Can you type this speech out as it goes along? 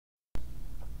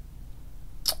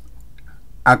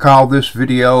I call this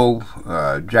video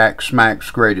Jack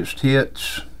Smack's Greatest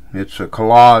Hits. It's a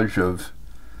collage of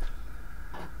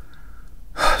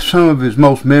some of his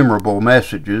most memorable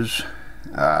messages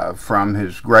from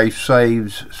his Grace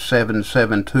Saves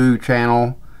 772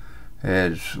 channel,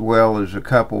 as well as a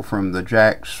couple from the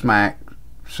Jack Smack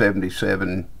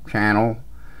 77 channel.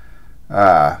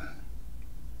 I'm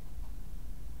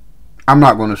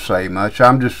not going to say much.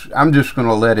 I'm just going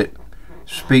to let it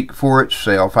speak for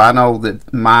itself. I know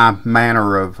that my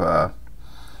manner of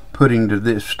putting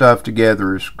this stuff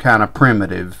together is kind of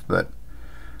primitive, but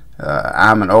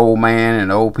I'm an old man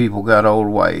and old people got old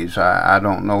ways. I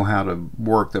don't know how to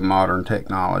work the modern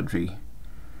technology.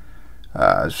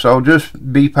 So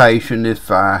just be patient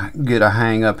if I get a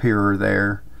hang up here or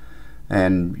there,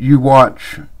 and you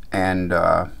watch and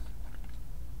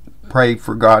pray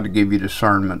for God to give you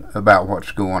discernment about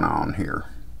what's going on here.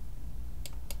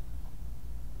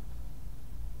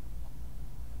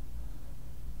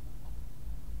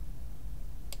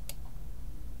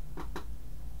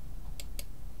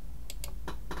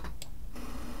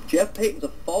 Jeff Payton's a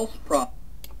false prophet.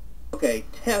 Okay,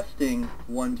 testing,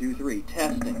 1, 2, 3,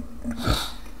 testing.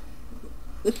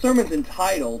 This sermon's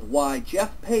entitled, Why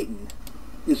Jeff Payton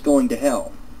is Going to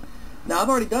Hell. Now, I've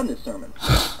already done this sermon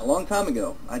a long time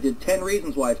ago. I did 10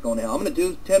 reasons why it's going to hell. I'm going to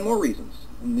do 10 more reasons.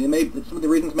 And some of the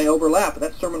reasons may overlap, but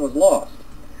that sermon was lost.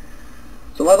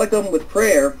 So I'd like to open with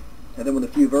prayer, and then with a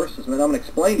few verses, and then I'm going to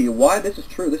explain to you why this is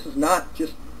true. This is not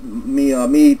just me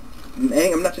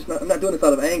I'm not doing this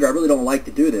out of anger. I really don't like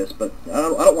to do this, but I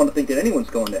don't want to think that anyone's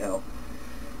going to hell.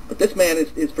 But this man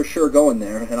is for sure going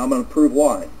there, and I'm going to prove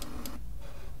why.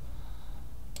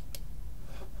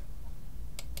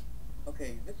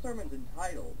 Okay, this sermon's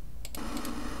entitled,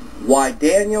 Why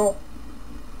Daniel,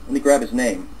 let me grab his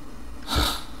name,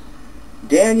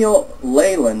 Daniel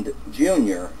Leyland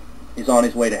Jr. is on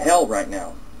his way to hell right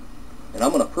now. And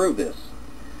I'm going to prove this.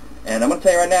 And I'm going to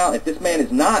tell you right now, if this man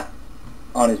is not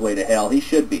on his way to hell, he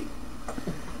should be.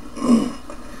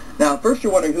 Now, first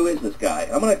you're wondering, who is this guy?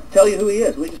 I'm going to tell you who he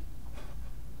is.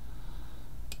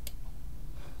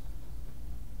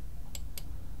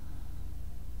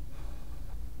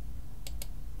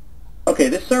 Okay,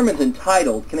 this sermon's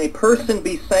entitled, Can a Person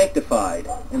Be Sanctified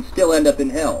and Still End Up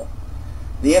in Hell?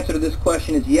 The answer to this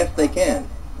question is yes, they can.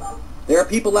 There are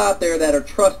people out there that are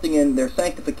trusting in their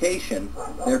sanctification.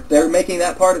 They're making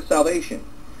that part of salvation.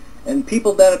 And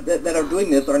people that are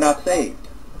doing this are not saved.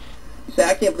 You say,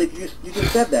 I can't believe you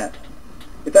just said that.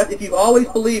 If you've always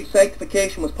believed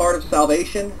sanctification was part of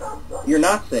salvation, you're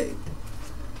not saved.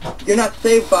 You're not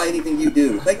saved by anything you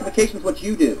do. Sanctification is what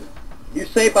you do. You're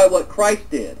saved by what Christ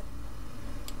did.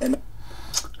 And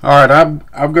all right,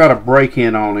 I've got to break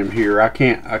in on him here. I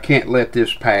can't let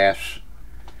this pass.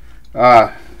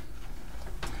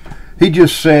 He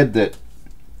just said that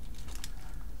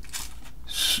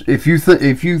if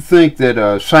you think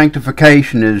that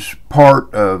sanctification is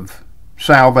part of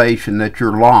salvation, that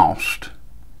you're lost.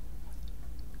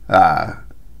 That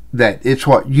it's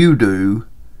what you do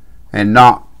and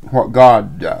not what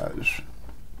God does.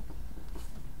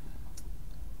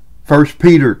 1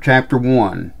 Peter chapter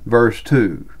 1 verse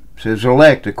 2 says,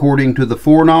 Elect according to the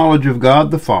foreknowledge of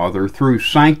God the Father through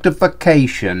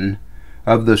sanctification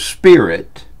of the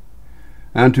Spirit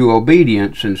unto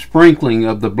obedience and sprinkling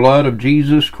of the blood of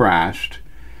Jesus Christ,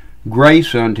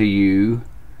 grace unto you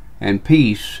and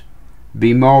peace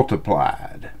be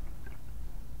multiplied.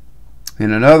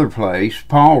 In another place,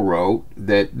 Paul wrote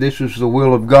that this is the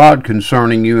will of God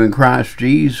concerning you in Christ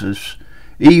Jesus,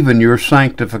 even your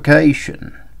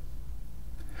sanctification.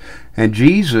 And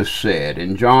Jesus said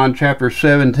in John chapter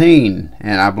 17,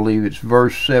 and I believe it's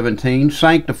verse 17,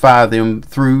 Sanctify them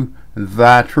through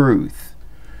thy truth.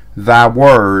 Thy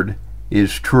word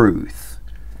is truth.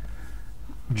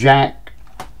 Jack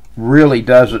really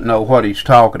doesn't know what he's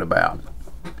talking about.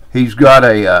 He's got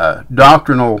a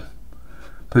doctrinal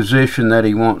position that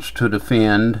he wants to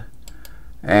defend,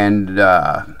 and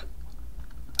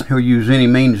he'll use any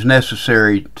means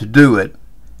necessary to do it,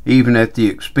 even at the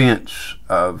expense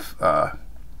of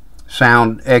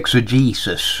sound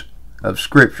exegesis of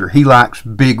Scripture. He likes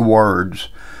big words.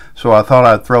 So I thought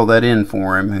I'd throw that in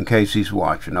for him in case he's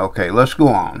watching. Okay, let's go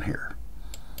on here.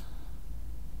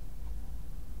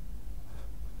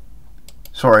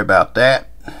 Sorry about that.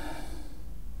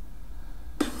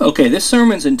 Okay, this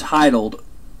sermon's entitled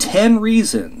 10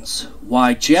 Reasons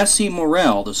Why Jesse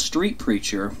Morrell, the street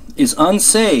preacher, is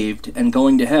unsaved and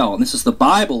going to hell. And this is the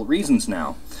Bible reasons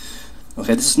now.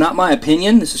 Okay, this is not my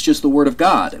opinion. This is just the Word of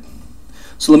God.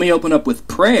 So let me open up with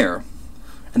prayer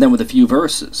and then with a few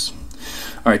verses.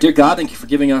 All right, dear God, thank you for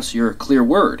giving us your clear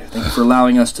word. Thank you for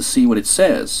allowing us to see what it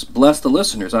says. Bless the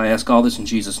listeners. I ask all this in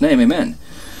Jesus' name. Amen.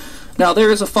 Now,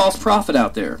 there is a false prophet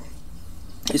out there.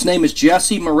 His name is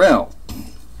Jesse Morrell.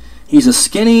 He's a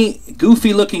skinny,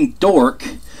 goofy-looking dork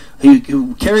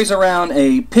who carries around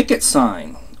a picket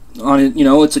sign on it. You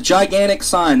know, it's a gigantic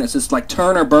sign that says like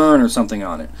 "Turn or Burn" or something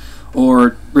on it,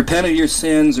 or "Repent of your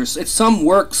sins," or it's some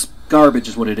works garbage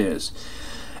is what it is.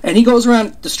 And he goes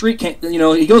around the street, you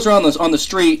know, he goes around on the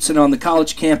streets and on the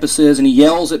college campuses, and he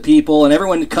yells at people, and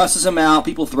everyone cusses him out.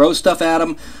 People throw stuff at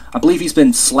him. I believe he's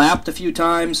been slapped a few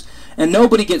times, and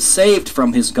nobody gets saved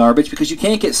from his garbage because you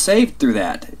can't get saved through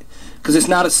that, because it's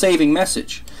not a saving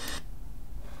message.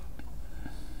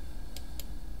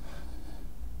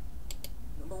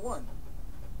 Number one,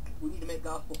 we need to make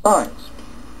gospel signs.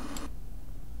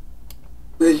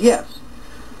 There's yes.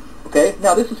 Okay,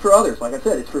 now this is for others. Like I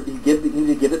said, it's for you need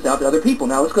to give this out to other people.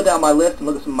 Now let's go down my list and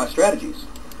look at some of my strategies.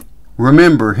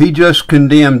 Remember, he just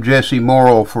condemned Jesse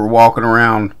Morrell for walking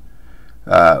around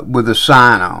with a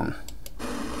sign on.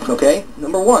 Okay,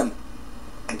 number one,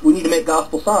 we need to make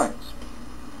gospel signs.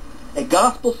 A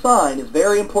gospel sign is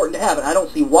very important to have, and I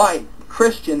don't see why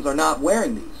Christians are not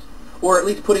wearing these, or at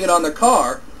least putting it on their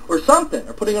car or something,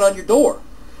 or putting it on your door.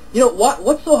 You know,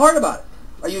 what's so hard about it?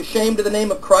 Are you ashamed of the name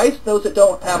of Christ, those that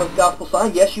don't have a gospel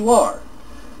sign? Yes, you are.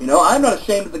 You know, I'm not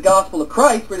ashamed of the gospel of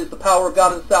Christ, for it is the power of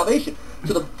God unto salvation.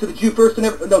 To the Jew first, and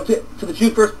to the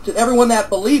Jew first, to everyone that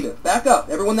believeth. Back up,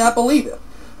 everyone that believeth.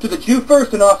 To the Jew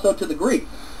first, and also to the Greek.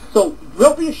 So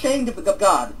don't be ashamed of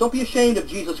God. Don't be ashamed of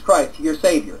Jesus Christ, your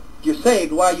Savior. If you're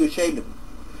saved, why are you ashamed of him?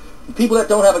 The people that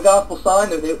don't have a gospel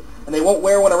sign, and they won't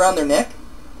wear one around their neck,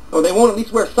 or they won't at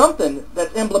least wear something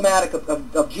that's emblematic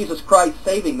of Jesus Christ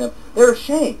saving them, they're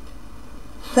ashamed.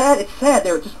 It's sad.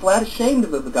 They're just flat ashamed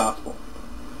of the gospel.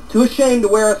 Too ashamed to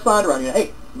wear a sign around you.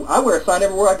 Hey, I wear a sign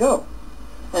everywhere I go.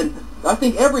 And I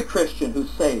think every Christian who's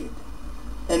saved,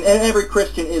 and every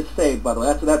Christian is saved, by the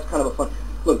way. That's kind of a fun...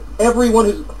 Look, everyone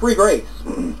who's free grace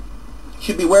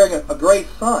should be wearing a grace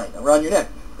sign around your neck.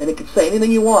 And it can say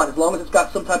anything you want as long as it's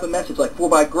got some type of message, like, "For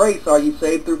by grace are you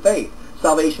saved through faith.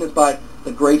 Salvation is by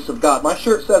the grace of God." My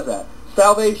shirt says that.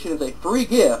 Salvation is a free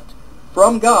gift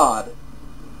from God.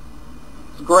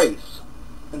 It's grace.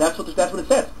 And that's what it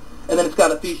says. And then it's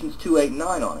got Ephesians 2:8 and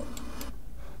 9 on it.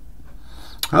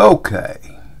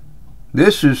 Okay.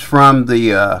 This is from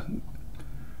the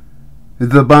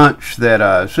bunch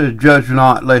that says, "Judge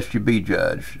not, lest you be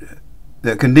judged,"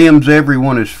 that condemns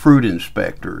everyone as fruit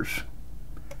inspectors.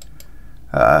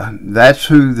 That's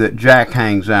who that Jack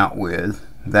hangs out with.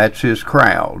 That's his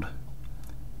crowd.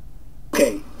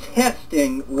 Okay,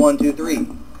 testing 1, 2, 3.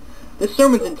 This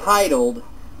sermon's entitled,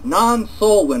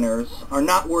 "Non-Soul Winners Are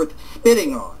Not Worth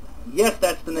Spitting On." Yes,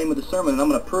 that's the name of the sermon, and I'm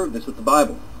going to prove this with the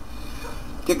Bible.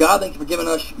 Dear God, thank you for giving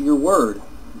us your word.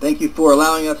 Thank you for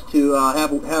allowing us to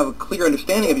have a clear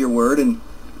understanding of your word, and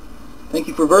thank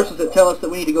you for verses that tell us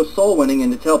that we need to go soul winning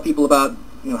and to tell people about,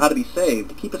 you know, how to be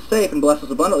saved. Keep us safe and bless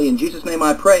us abundantly. In Jesus' name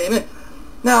I pray. Amen.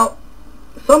 Now,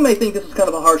 some may think this is kind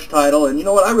of a harsh title, and you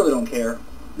know what? I really don't care.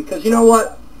 Because you know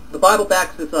what? The Bible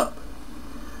backs this up.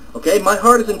 Okay? "My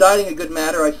heart is inditing a good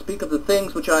matter. I speak of the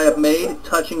things which I have made,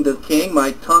 touching the king.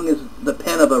 My tongue is the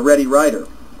pen of a ready writer.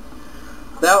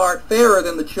 Thou art fairer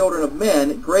than the children of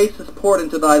men. Grace is poured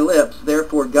into thy lips.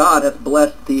 Therefore God hath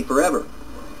blessed thee forever."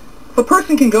 If a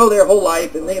person can go their whole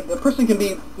life, and a person can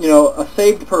be, you know, a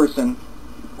saved person,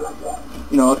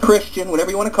 you know, a Christian, whatever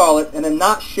you want to call it, and then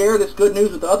not share this good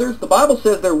news with others, the Bible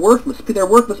says they're worthless. They're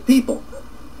worthless people.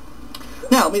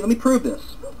 Now, let me prove this.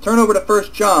 Turn over to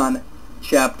 1 John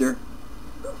chapter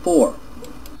 4.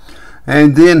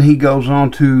 And then he goes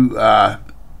on to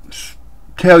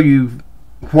tell you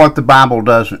what the Bible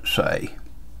doesn't say.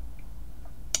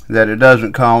 That it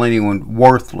doesn't call anyone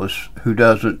worthless who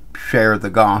doesn't share the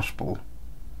gospel.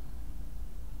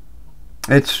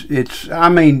 I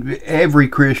mean, every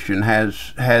Christian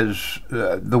has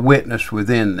the witness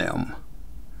within them,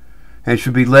 and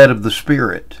should be led of the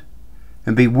Spirit,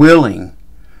 and be willing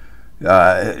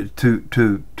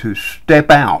to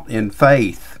step out in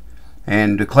faith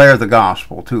and declare the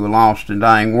gospel to a lost and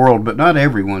dying world. But not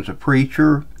everyone's a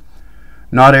preacher.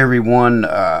 Not everyone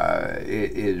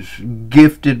is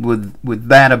gifted with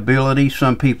that ability.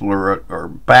 Some people are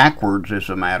backwards, as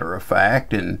a matter of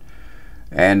fact, and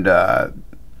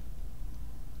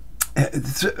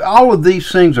all of these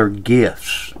things are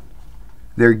gifts.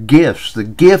 They're gifts. The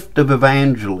gift of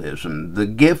evangelism, the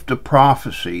gift of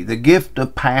prophecy, the gift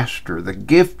of pastor, the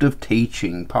gift of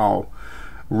teaching, Paul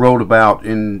wrote about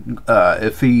in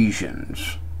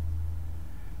Ephesians.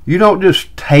 You don't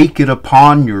just take it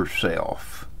upon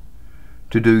yourself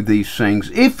to do these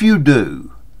things. If you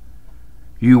do,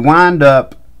 you wind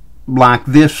up like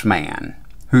this man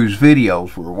whose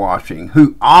videos we're watching,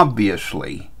 who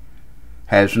obviously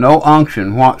has no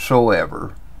unction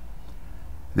whatsoever.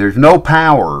 There's no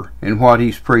power in what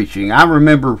he's preaching. I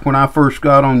remember when I first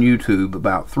got on YouTube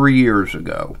about 3 years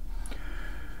ago,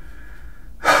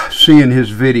 seeing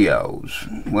his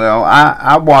videos. Well,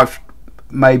 I watched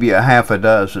maybe a half a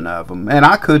dozen of them, and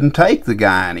I couldn't take the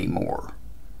guy anymore.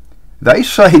 They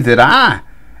say that I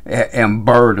am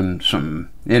burdensome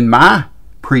in my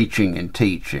preaching and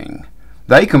teaching.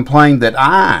 They complain that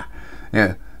I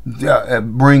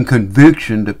bring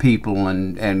conviction to people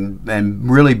and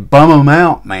really bum them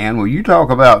out, man. Well, you talk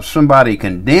about somebody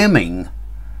condemning.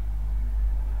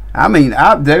 I mean,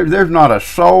 there's not a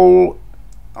soul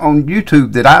on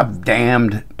YouTube that I've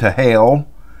damned to hell.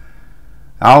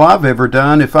 All I've ever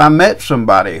done, if I met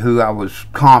somebody who I was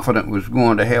confident was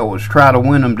going to hell, was try to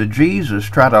win them to Jesus,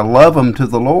 try to love them to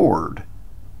the Lord.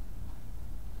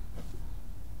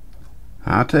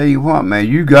 I'll tell you what, man,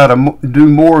 you got to do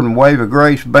more than wave a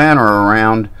grace banner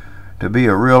around to be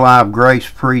a real live grace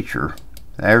preacher.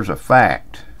 There's a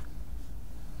fact.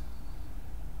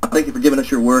 Thank you for giving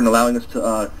us your word and allowing us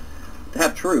to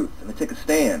have truth and to take a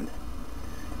stand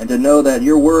and to know that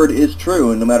your word is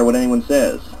true, and no matter what anyone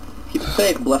says. Keep us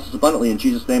safe and bless us abundantly. In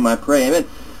Jesus' name I pray. Amen.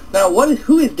 Now,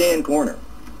 who is Dan Corner?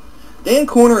 Dan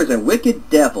Corner is a wicked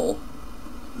devil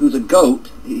who's a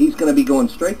goat. He's going to be going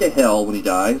straight to hell when he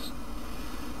dies.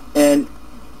 And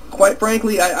quite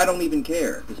frankly, I don't even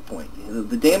care at this point.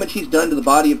 The damage he's done to the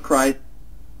body of Christ.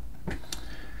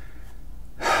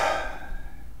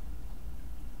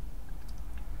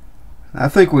 I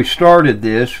think we started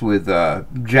this with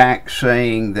Jack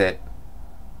saying that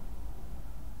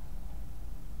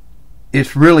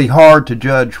it's really hard to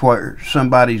judge where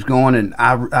somebody's going, and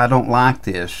I don't like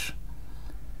this.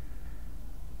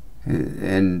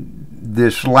 And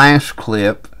this last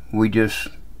clip, we just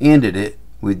ended it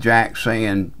with Jack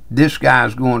saying, this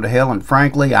guy's going to hell, and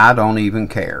frankly, I don't even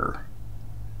care.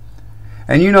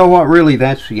 And you know what? Really,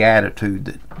 that's the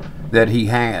attitude that he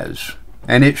has.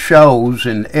 And it shows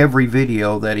in every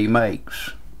video that he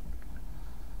makes.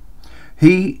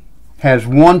 He has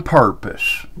one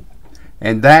purpose,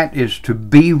 and that is to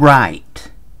be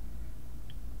right,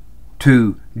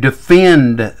 to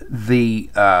defend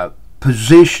the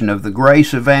position of the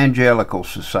Grace Evangelical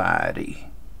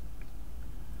Society,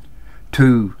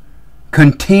 to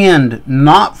contend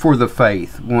not for the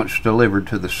faith once delivered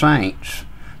to the saints,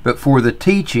 but for the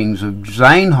teachings of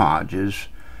Zane Hodges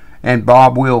and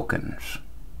Bob Wilkins.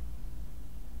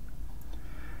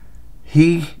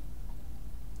 I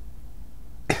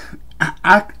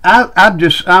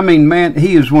mean, man,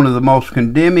 he is one of the most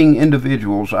condemning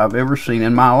individuals I've ever seen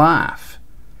in my life.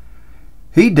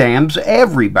 He damns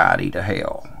everybody to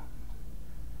hell.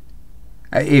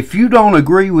 If you don't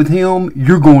agree with him,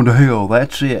 you're going to hell.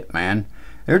 That's it, man.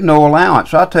 There's no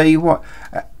allowance. I'll tell you what,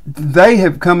 they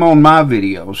have come on my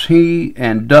videos, he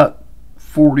and Duck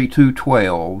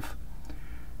 4212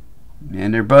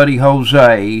 and their buddy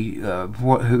Jose,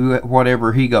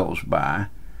 whatever he goes by,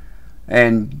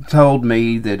 and told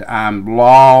me that I'm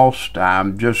lost,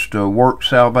 I'm just a work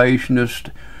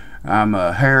salvationist, I'm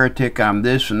a heretic, I'm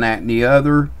this and that and the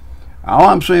other. All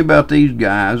I'm saying about these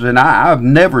guys, and I've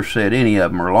never said any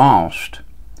of them are lost.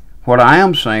 What I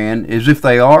am saying is if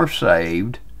they are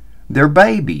saved, they're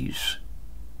babies.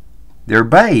 They're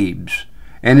babes.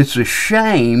 And it's a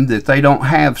shame that they don't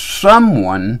have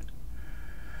someone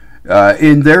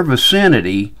in their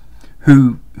vicinity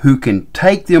who can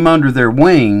take them under their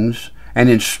wings and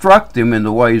instruct them in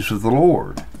the ways of the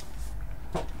Lord.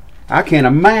 I can't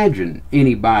imagine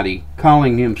anybody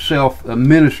calling himself a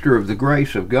minister of the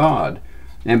grace of God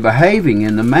and behaving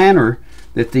in the manner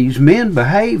that these men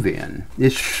behave in.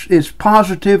 It's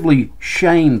positively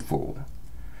shameful.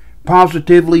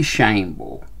 Positively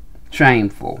shameful.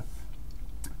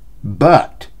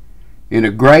 But in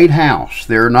a great house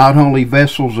there are not only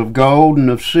vessels of gold and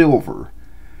of silver,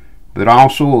 but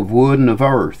also of wood and of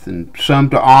earth, and some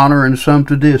to honor and some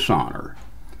to dishonor.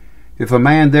 If a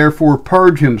man therefore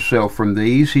purge himself from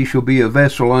these, he shall be a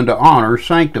vessel unto honor,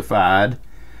 sanctified,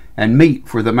 and meet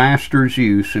for the master's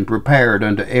use, and prepared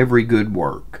unto every good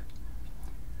work.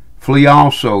 Flee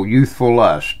also youthful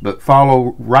lust, but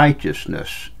follow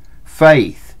righteousness,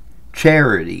 faith,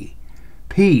 charity,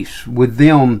 peace with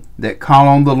them that call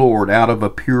on the Lord out of a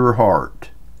pure heart.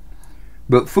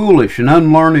 But foolish and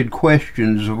unlearned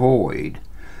questions avoid,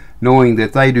 knowing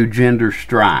that they do gender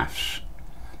strifes.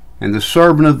 And the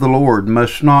servant of the Lord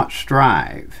must not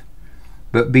strive,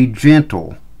 but be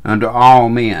gentle unto all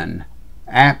men,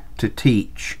 apt to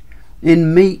teach,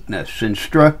 in meekness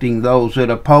instructing those that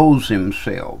oppose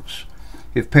themselves,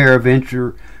 if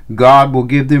peradventure God will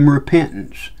give them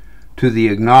repentance to the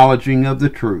acknowledging of the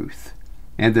truth,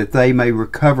 and that they may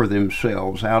recover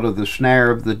themselves out of the snare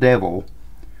of the devil,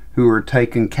 who are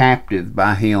taken captive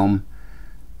by him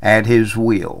at his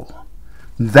will.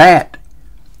 That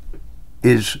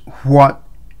is what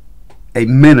a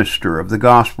minister of the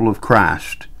gospel of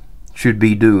Christ should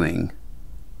be doing.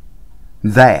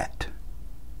 That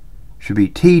should be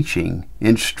teaching,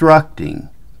 instructing,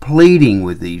 pleading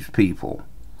with these people,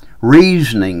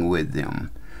 reasoning with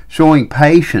them, showing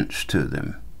patience to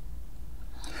them.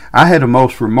 I had a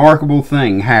most remarkable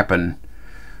thing happen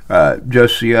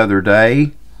just the other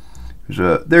day.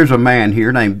 There's a man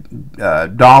here named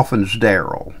Dolphins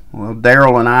Darrell. Well,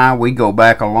 Darrell and I, we go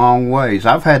back a long ways.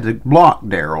 I've had to block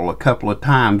Darrell a couple of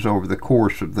times over the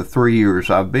course of the 3 years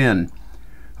I've been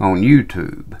on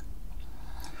YouTube.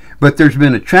 But there's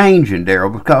been a change in Darrell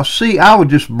because, see, I would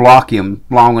just block him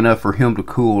long enough for him to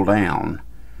cool down.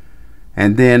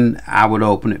 And then I would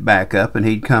open it back up and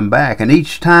he'd come back. And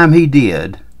each time he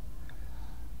did,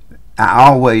 I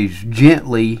always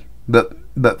gently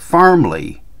but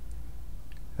firmly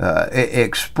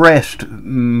expressed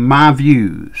my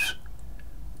views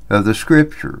of the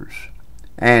scriptures.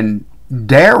 And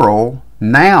Darrell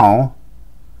now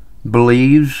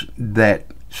believes that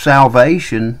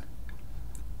salvation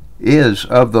is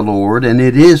of the Lord and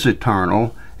it is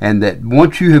eternal, and that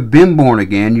once you have been born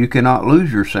again, you cannot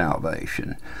lose your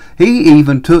salvation. He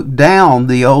even took down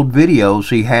the old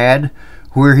videos he had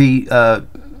where he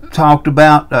talked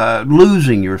about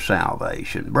losing your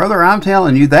salvation. Brother, I'm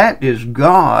telling you, that is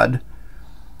God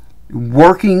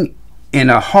working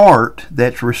in a heart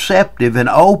that's receptive and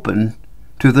open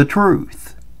to the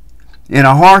truth. In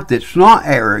a heart that's not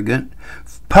arrogant,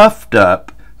 puffed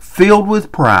up, filled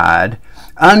with pride,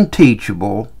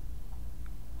 unteachable.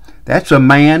 That's a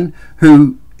man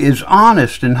who is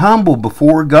honest and humble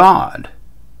before God.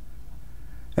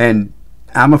 And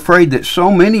I'm afraid that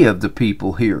so many of the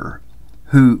people here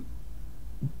who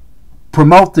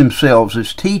promote themselves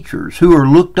as teachers, who are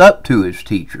looked up to as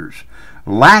teachers,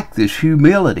 lack this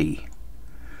humility.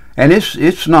 And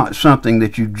it's not something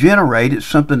that you generate, it's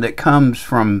something that comes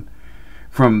from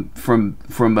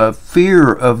a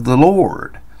fear of the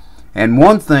Lord. And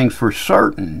one thing's for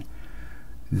certain,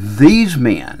 these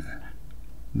men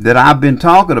that I've been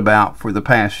talking about for the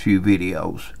past few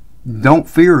videos don't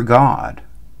fear God.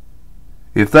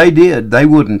 If they did, they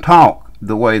wouldn't talk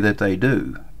the way that they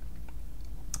do.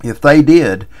 If they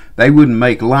did, they wouldn't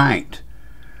make light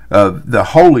of the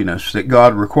holiness that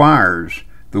God requires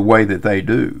the way that they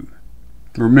do.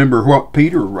 Remember what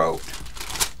Peter wrote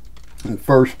in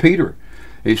 1 Peter.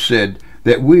 It said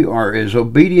that we are as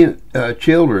obedient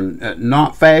children,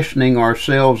 not fashioning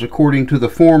ourselves according to the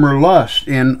former lust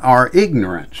in our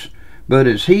ignorance, but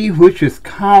as he which hath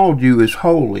called you is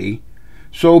holy,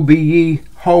 so be ye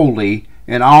holy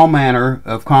in all manner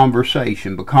of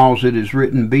conversation, because it is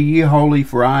written, Be ye holy,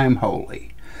 for I am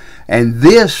holy. And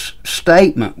this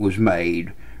statement was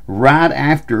made right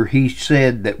after he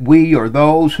said that we are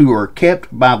those who are kept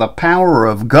by the power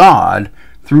of God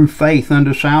through faith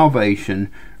unto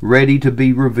salvation, ready to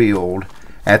be revealed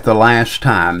at the last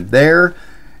time. There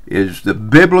is the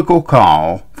biblical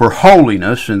call for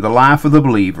holiness in the life of the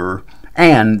believer,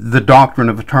 and the doctrine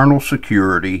of eternal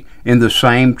security in the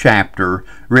same chapter,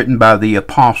 written by the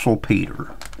Apostle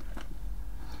Peter.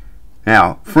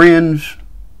 Now, friends,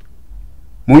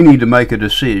 we need to make a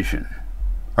decision.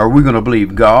 Are we going to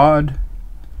believe God,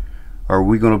 or are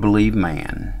we going to believe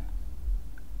man?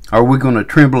 Are we going to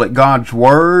tremble at God's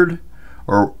word,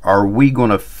 or are we going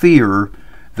to fear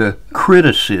the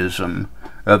criticism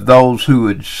of those who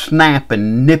would snap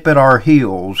and nip at our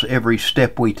heels every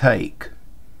step we take?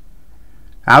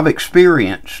 I've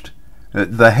experienced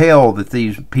the hell that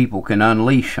these people can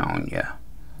unleash on you.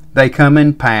 They come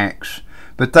in packs,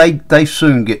 but they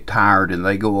soon get tired and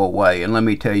they go away. And let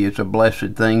me tell you, it's a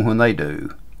blessed thing when they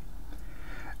do.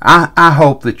 I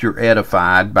hope that you're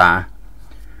edified by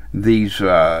these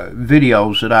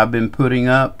videos that I've been putting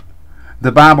up.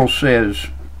 The Bible says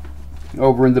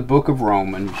over in the book of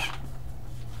Romans,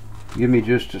 give me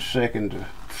just a second to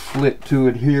flip to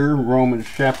it here, Romans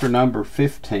chapter number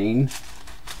 15.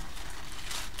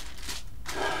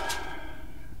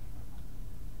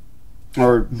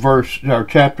 Or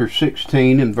chapter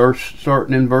 16 and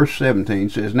starting in verse 17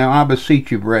 says, Now I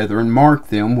beseech you, brethren, mark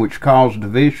them which cause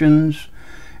divisions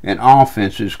and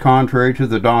offenses contrary to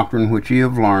the doctrine which ye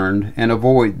have learned, and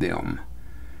avoid them.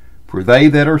 For they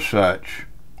that are such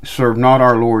serve not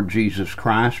our Lord Jesus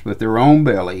Christ, but their own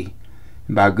belly,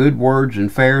 and by good words and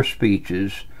fair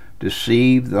speeches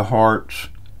deceive the hearts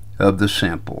of the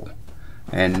simple.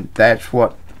 And that's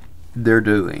what they're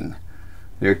doing.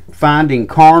 They're finding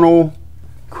carnal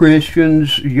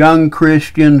Christians, young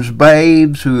Christians,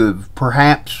 babes who have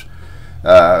perhaps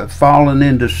fallen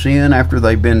into sin after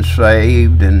they've been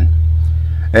saved, and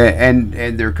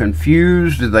they're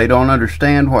confused. They don't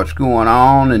understand what's going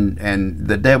on, and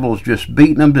the devil's just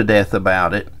beating them to death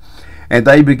about it. And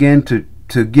they begin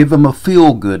to give them a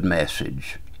feel-good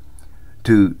message,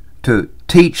 to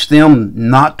teach them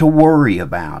not to worry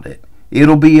about it.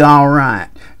 It'll be all right.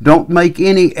 Don't make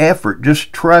any effort.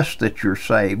 Just trust that you're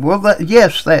saved. Well,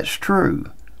 yes, that's true.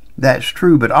 That's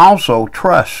true. But also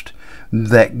trust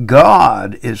that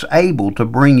God is able to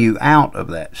bring you out of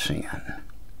that sin.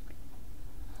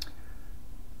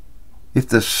 If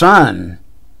the Son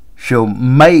shall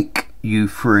make you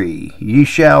free, ye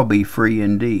shall be free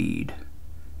indeed.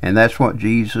 And that's what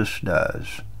Jesus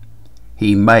does.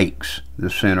 He makes the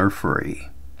sinner free.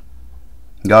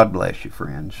 God bless you,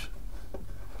 friends.